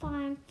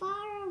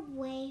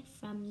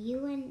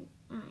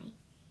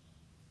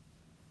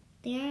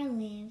there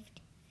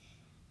lived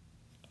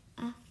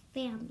a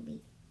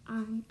family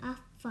on a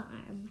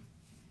farm.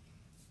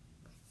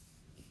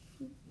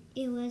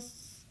 It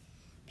was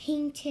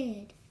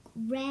painted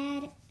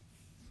red,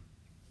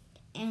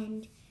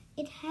 and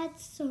it had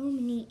so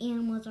many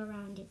animals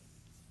around it.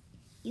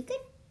 You could,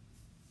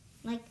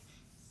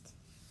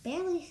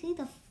 barely see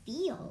the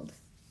field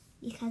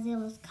because it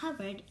was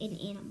covered in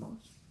animals.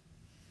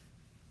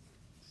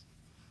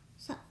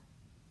 So,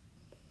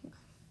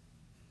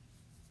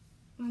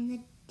 on the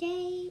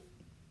day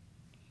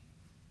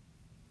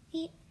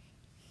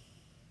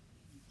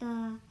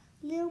the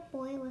little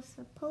boy was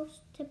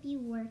supposed to be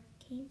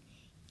working,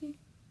 and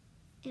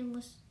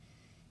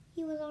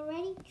he was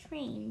already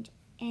trained,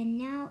 and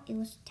now it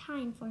was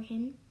time for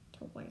him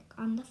to work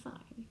on the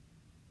farm.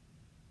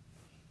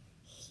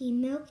 He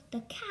milked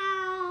the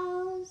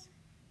cows.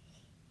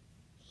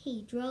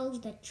 He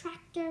drove the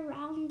tractor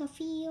around the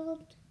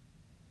field.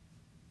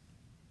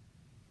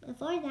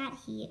 Before that,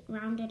 he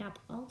rounded up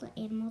all the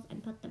animals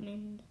and put them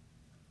in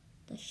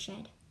the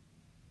shed.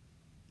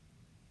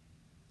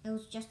 It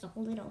was just a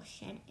little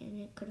shed, and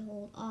it could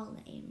hold all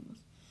the animals.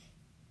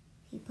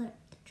 He put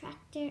up the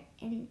tractor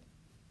and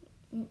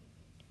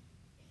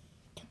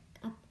took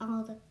up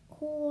all the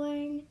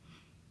corn,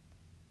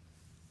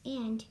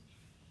 and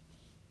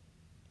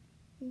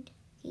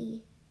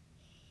he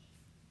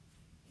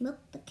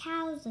milked the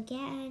cows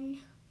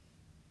again,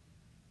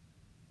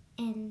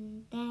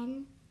 and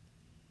then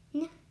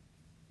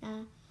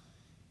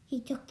he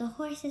took the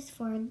horses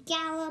for a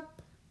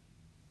gallop,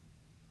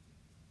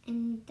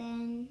 and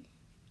then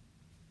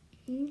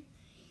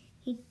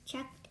he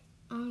checked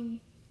on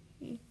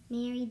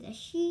Mary the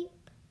sheep,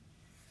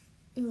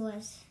 who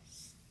was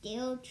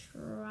still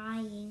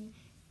trying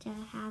to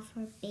have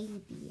her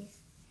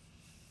babies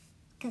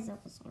because it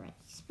was already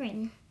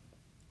spring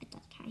at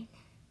that time.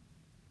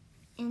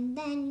 And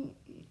then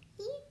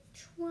he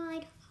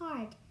tried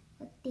hard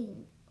to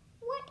think,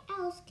 what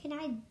else can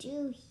I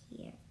do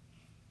here?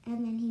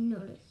 And then he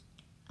noticed,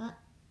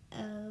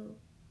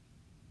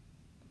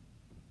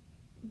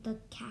 the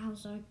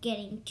cows are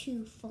getting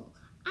too full.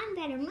 I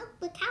better milk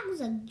the cows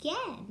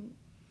again.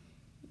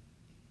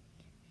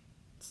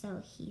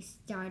 So he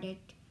started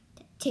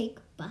to take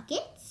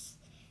buckets.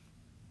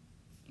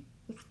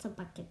 Lots of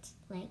buckets,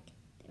 like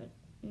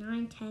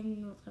 9,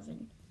 10,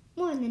 11.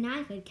 More than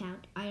I could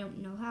count. I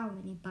don't know how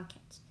many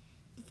buckets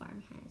the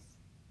farm has.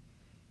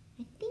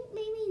 I think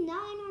maybe 9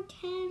 or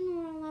 10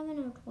 or 11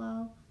 or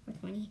 12 or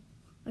 20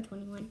 or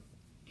 21.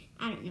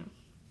 I don't know.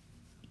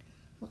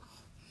 Well,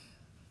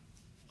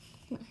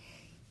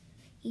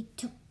 he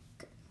took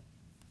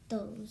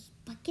those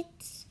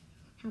buckets.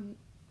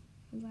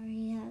 Where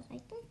he has, I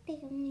think they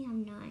only have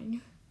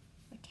 9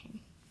 or 10.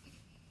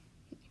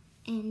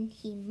 And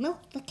he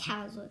milked the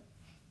cows with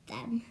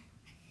them.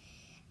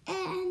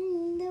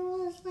 And there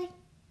was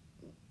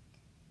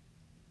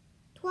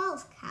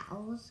 12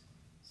 cows.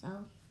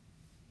 So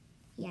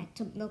he had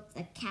to milk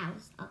the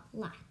cows a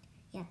lot.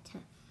 He had to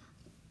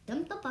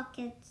dump the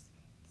buckets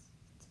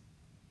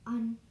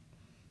on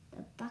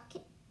the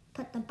bucket,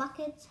 put the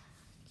buckets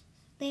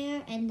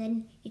there, and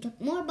then he took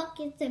more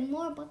buckets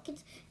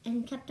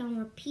and kept on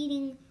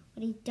repeating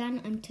what he'd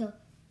done until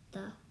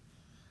the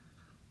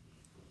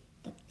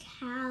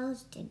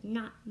cows did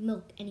not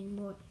milk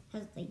anymore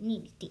because they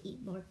needed to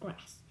eat more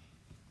grass.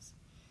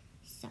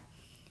 So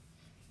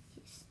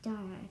he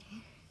started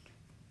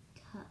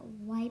to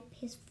wipe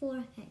his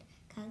forehead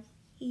because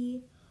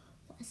he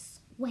was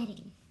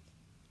sweating.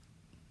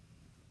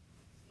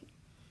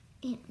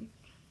 And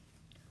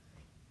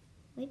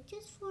wiped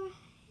his forehead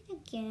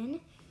again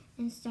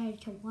and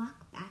started to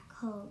walk back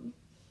home.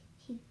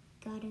 He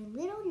got a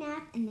little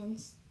nap and then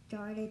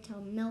started to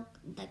milk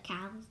the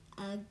cows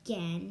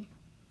again.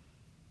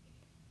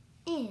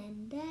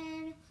 And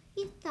then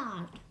he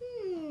thought,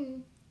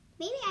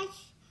 maybe I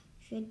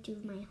should do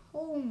my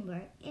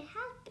homework. It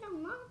has been a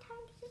long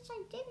time since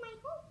I did my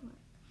homework.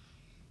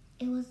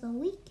 It was the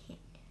weekend.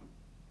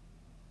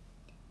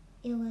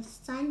 It was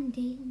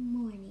Sunday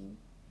morning.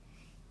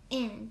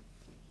 And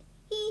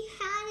he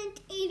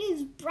hadn't ate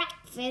his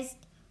breakfast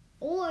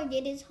or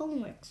did his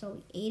homework.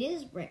 So he ate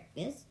his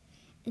breakfast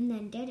and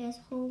then did his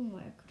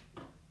homework.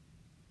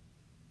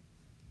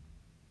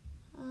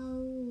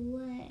 Oh,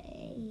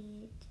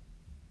 wait.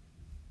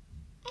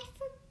 I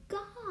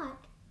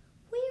forgot.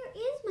 Where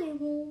is my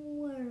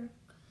homework?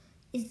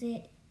 Is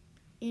it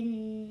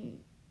in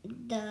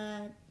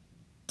the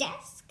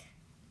desk?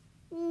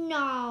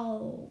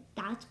 No,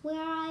 that's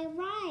where I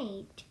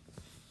write.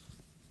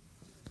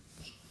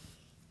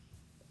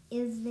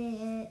 Is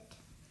it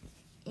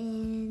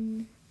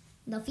in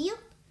the field?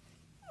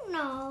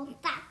 No,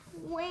 that's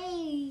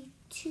way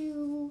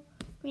too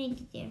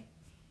ranky there.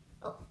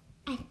 Oh,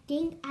 I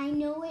think I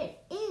know where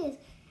it is.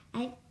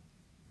 I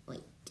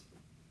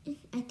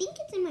think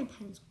it's in my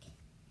pencil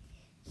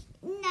case.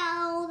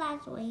 No,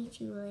 that's way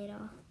too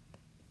little.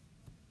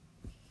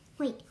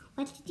 Wait,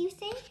 what did you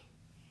say?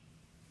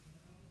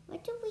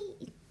 What do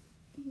we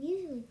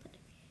usually put?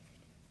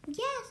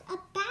 Yes, a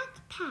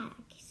backpack.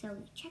 So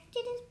we checked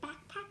in his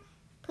backpack,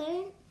 put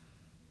it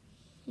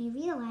he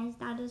realized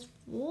that his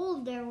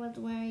folder was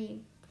where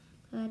he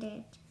put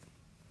it.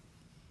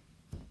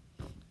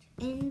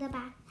 In the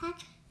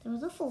backpack, there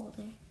was a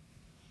folder,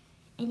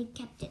 and he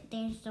kept it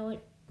there so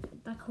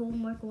the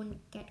homework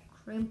wouldn't get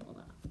crumpled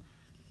up.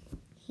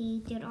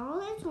 He did all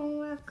his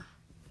homework.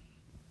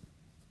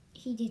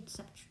 He did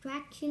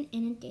subtraction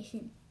and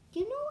addition. Do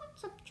you know what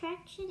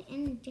subtraction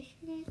and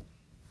addition is?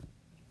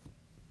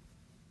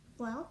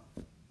 Well,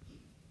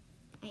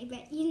 I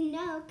bet you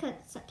know,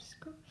 because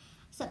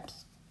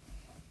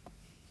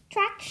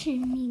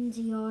subtraction means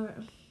you're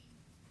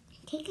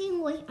taking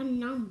away a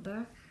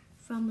number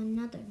from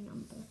another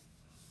number.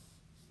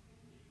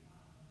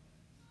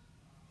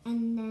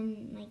 And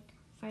then, like,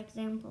 for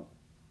example,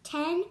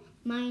 10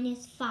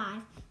 minus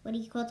 5 would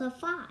equal to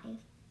 5. You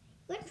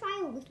can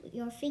try it with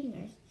your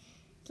fingers.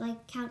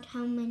 Like, count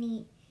how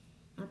many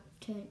up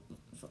to,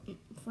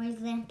 for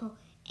example,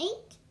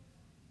 8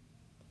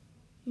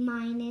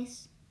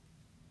 minus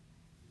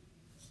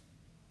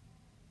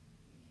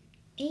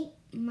 3.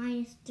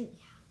 How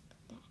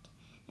about that?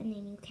 And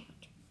then you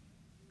count.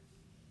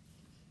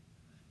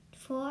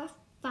 4,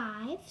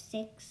 5,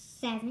 6,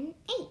 7,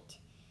 8.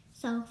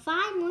 So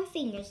 5 more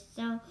fingers.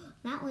 So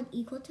that would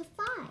equal to 5.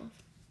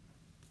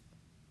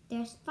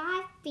 There's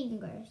 5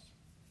 fingers.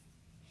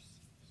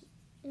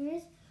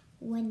 Here's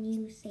when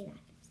you say that.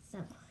 So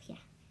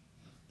yeah.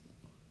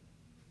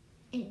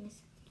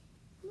 Anyways,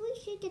 we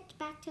should get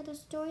back to the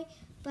story.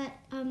 But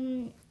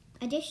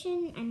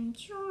addition, I'm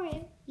sure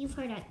you've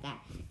heard of that.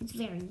 It's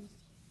very easy.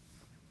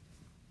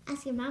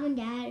 Ask your mom and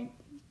dad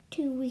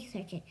to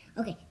research it.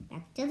 Okay,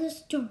 back to the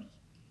story.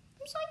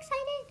 I'm so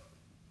excited.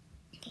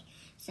 Okay,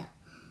 so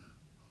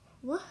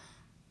what?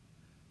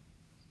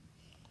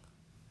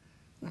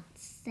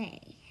 Let's say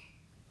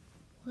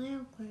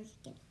where was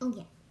it? Oh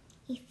yeah,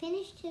 he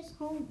finished his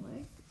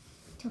homework,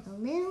 took a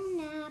little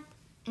nap,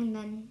 and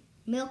then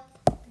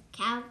milked the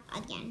cow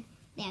again.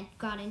 They had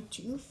gotten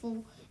too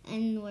full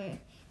and were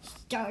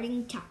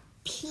starting to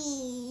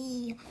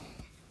pee.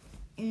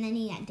 And then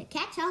he had to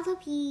catch all the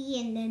pee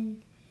and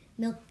then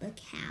milk the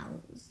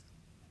cows.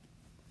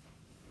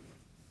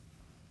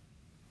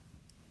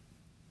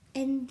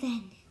 And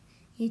then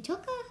he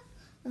took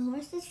the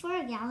horses for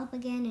a gallop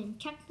again and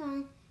checked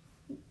on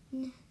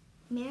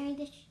Mary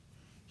the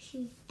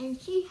sheep.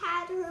 And she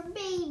had her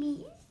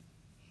babies.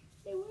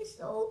 They were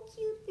so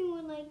cute. They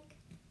were like,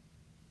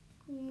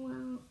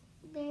 well,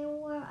 they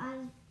were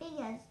as big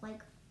as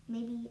like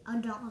maybe a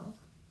doll.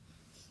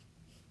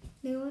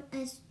 They were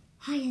as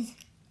high as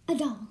a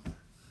doll.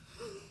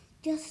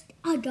 Just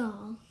a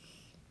doll.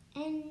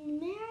 And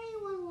Mary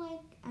was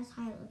like as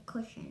high as a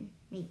cushion,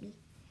 maybe.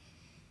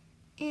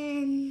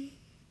 And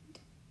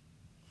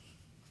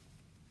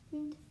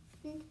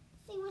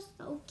they were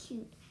so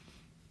cute.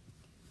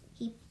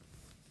 He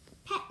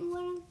pet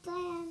one of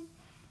them.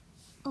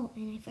 Oh,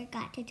 and I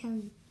forgot to tell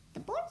you, the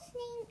boy's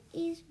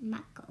name is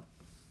Mako.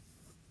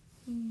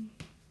 And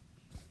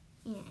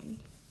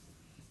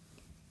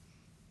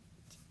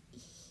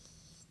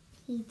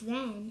he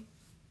then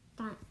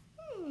thought,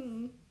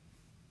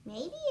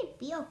 maybe it'd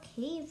be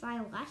okay if I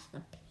wash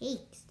the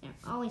pigs. They're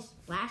always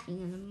splashing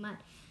in the mud.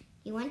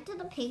 He went to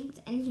the pigs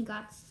and he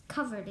got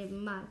covered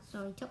in mud.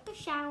 So he took a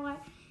shower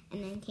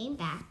and then came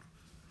back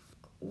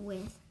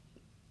with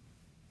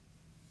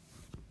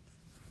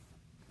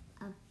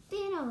a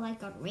bit of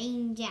like a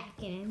rain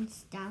jacket and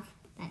stuff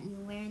that you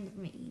wear in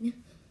the rain.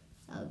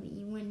 So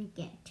you wouldn't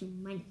get too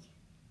muddy.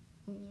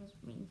 Only his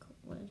raincoat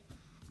would.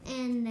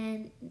 And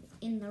then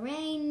in the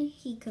rain,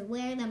 he could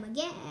wear them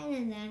again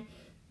and then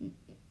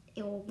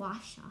it will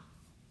wash off.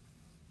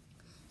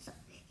 So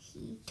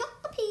he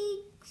took the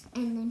pigs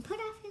and then put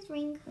off his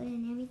raincoat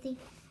and everything,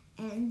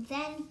 and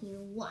then he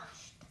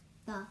washed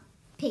the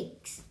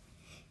pigs.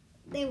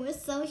 They were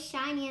so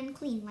shiny and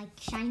clean, like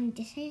shiny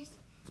dishes.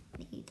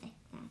 Maybe like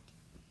that.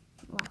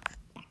 Well,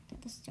 back to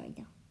the story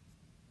though.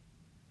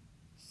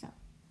 So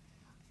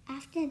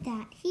after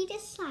that, he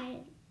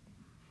decided,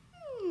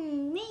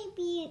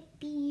 maybe it'd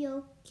be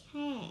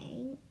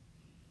okay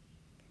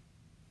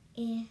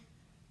if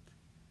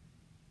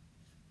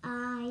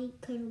I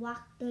could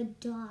walk the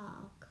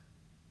dog.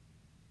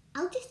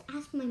 I'll just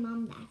ask my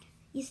mom that.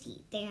 You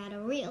see, they had a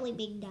really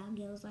big dog.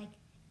 It was like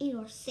 8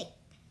 or 6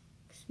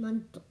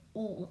 months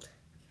old.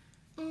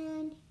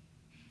 And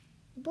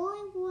the boy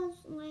was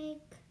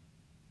like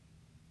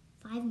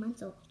 5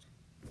 months old.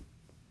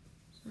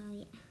 So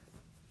yeah,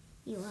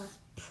 he was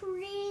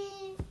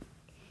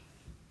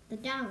the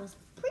dog was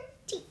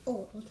pretty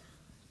old.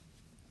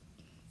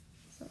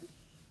 So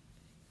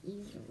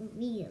he's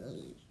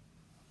really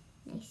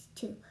nice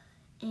too.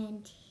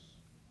 And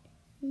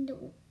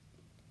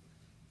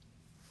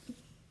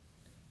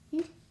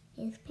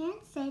his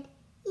parents said,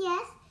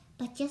 yes,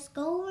 but just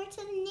go over to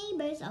the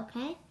neighbors,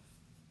 okay?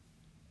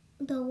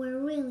 Though we're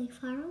really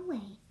far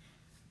away.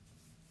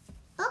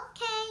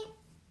 Okay.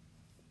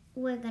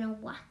 We're going to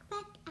walk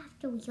back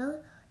after we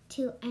go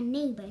to our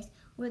neighbors.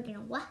 We're going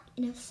to walk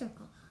in a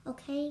circle.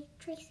 Okay,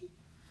 Tracy?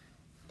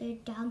 Their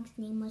dog's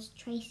name was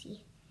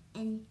Tracy.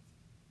 And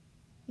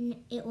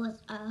it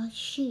was a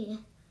she.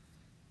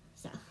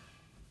 So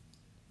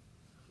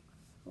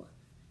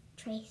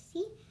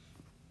Tracy,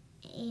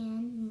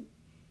 and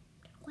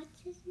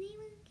what's his name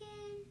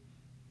again?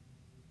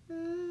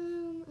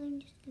 I'm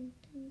just gonna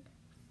think.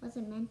 Was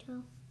it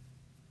Mento?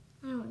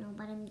 I don't know,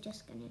 but I'm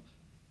just gonna.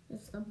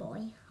 It's the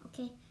boy,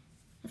 okay?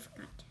 I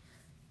forgot.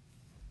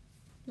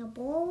 The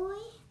boy,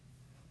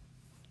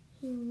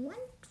 he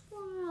went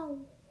for a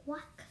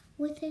walk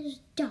with his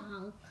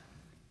dog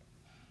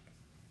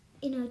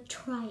in a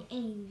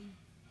triangle,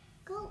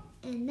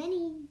 and then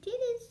he did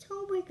his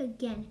homework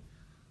again.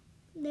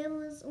 There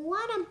was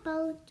one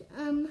about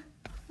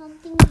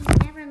something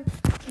he never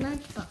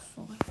learned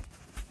before.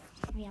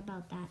 Sorry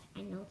about that.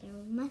 I know there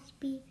must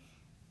be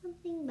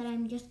something, but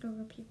I'm just gonna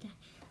repeat that.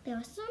 There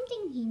was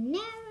something he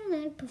never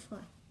learned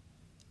before.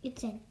 It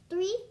said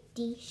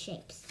 3D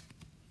shapes.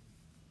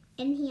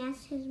 And he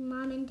asked his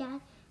mom and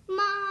dad,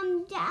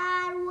 "Mom,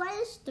 Dad, what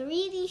is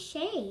 3D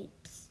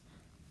shapes?"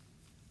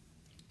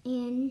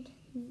 And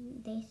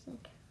they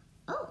said,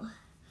 "Oh,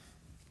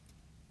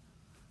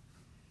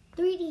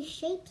 3D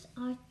shapes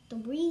are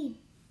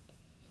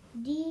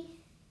 3D,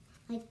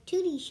 like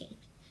 2D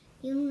shapes.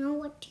 You know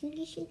what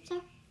 2D shapes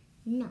are?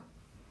 No.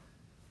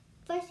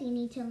 First you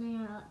need to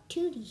learn about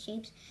 2D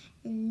shapes,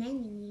 and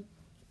then you need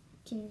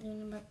to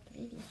learn about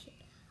 3D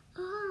shapes."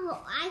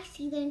 Oh, I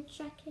see the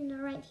instructions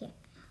are right here.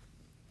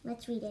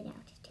 Let's read it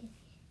out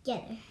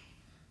together.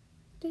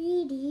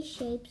 3D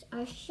shapes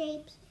are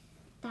shapes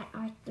that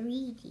are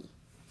 3D.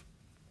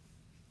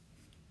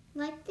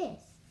 Like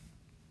this.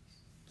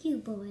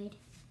 Cuboid.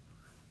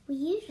 We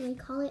usually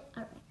call it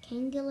a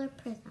rectangular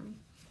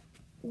prism.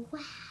 Wow.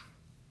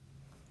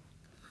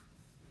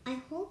 I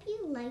hope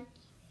you like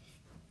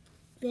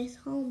this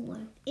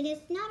homework. It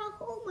is not a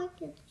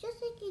homework, it's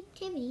just an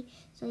activity,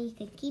 so you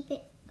can keep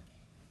it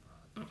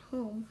at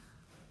home.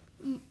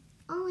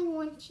 All I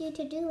want you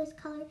to do is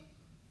color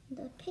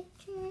the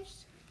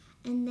pictures,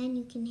 and then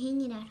you can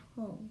hang it at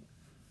home.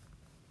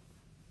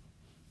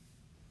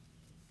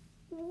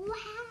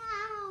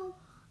 Wow!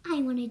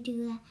 I want to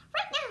do that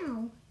right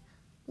now.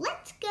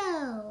 Let's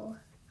go.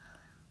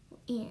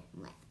 And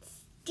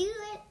let's do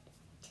it.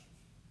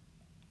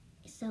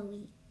 So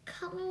we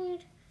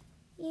colored,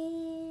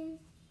 and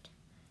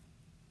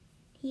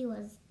he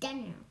was done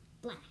in a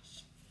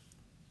flash.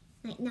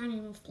 Like, not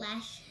in a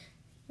flash.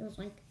 It was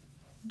like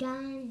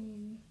done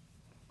in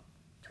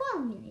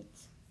 12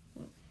 minutes.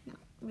 Well, not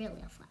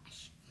really a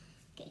flash.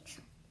 Okay,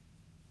 so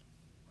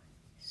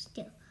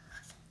still.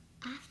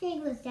 After he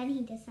was done,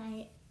 he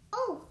decided,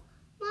 "Oh,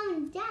 Mom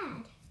and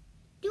Dad,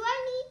 do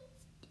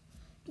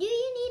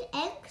you need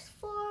eggs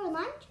for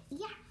lunch?"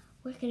 "Yeah,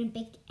 we're gonna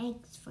bake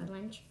eggs for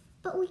lunch,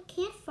 but we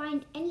can't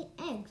find any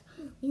eggs.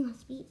 We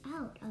must be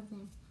out of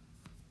them."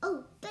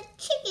 "Oh, the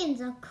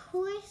chickens, of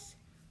course."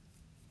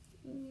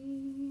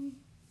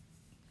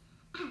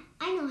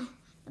 I know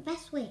the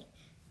best way.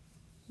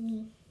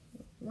 He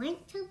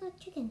went to the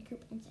chicken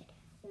coop and said,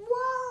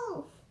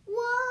 "Wolf,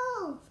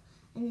 wolf!"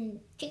 And then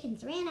the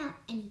chickens ran out,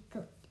 and he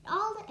cooked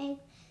all the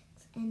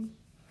eggs, and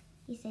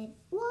he said,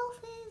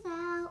 "Wolf is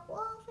out,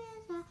 wolf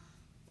is out."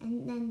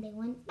 And then they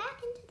went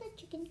back into the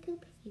chicken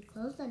coop. He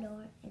closed the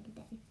door, and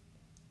then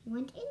he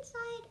went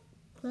inside,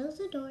 closed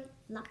the door,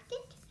 locked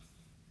it,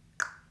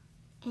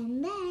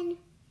 and then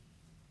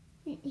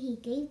he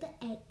gave the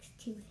eggs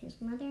to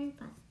his mother and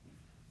father.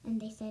 And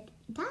they said,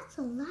 "That's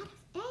a lot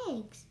of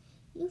eggs.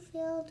 You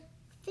filled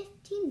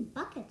 15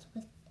 buckets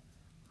with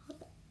all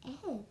the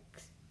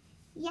eggs."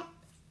 "Yep,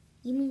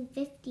 you mean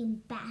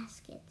 15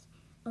 baskets."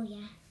 "Oh,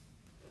 yeah.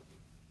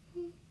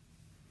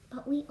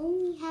 But we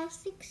only have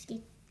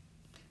 60.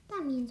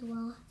 That means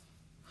we'll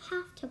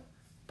have to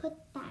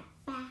put that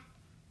back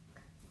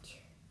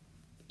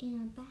in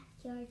our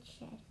backyard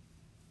shed."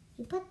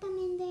 He put them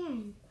in there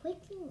and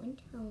quickly went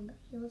home, but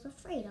he was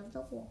afraid of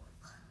the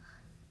wolf.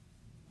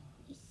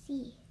 You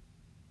see,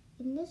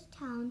 in this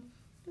town,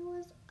 there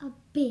was a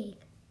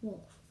big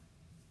wolf.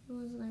 It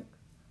was like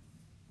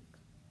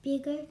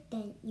bigger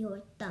than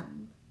your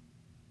thumb.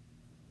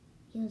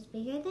 He was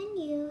bigger than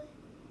you.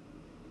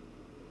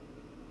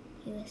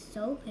 He was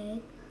so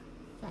big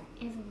that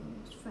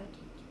everyone was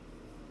frightened.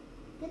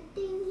 Good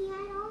thing he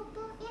had all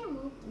the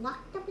animals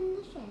locked up in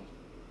the shed.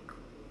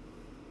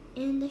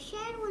 And the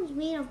shed was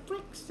made of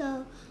bricks,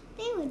 so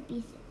they would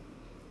be safe.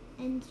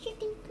 And the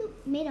chicken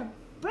coop made of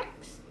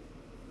bricks,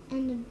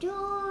 and the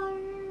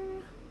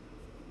door,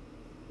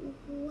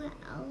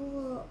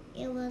 well,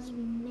 it was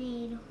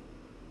made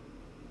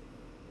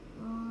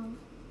of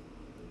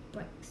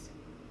bricks.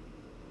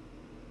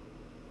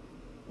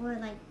 Or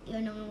like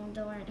your normal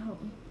door at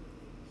home.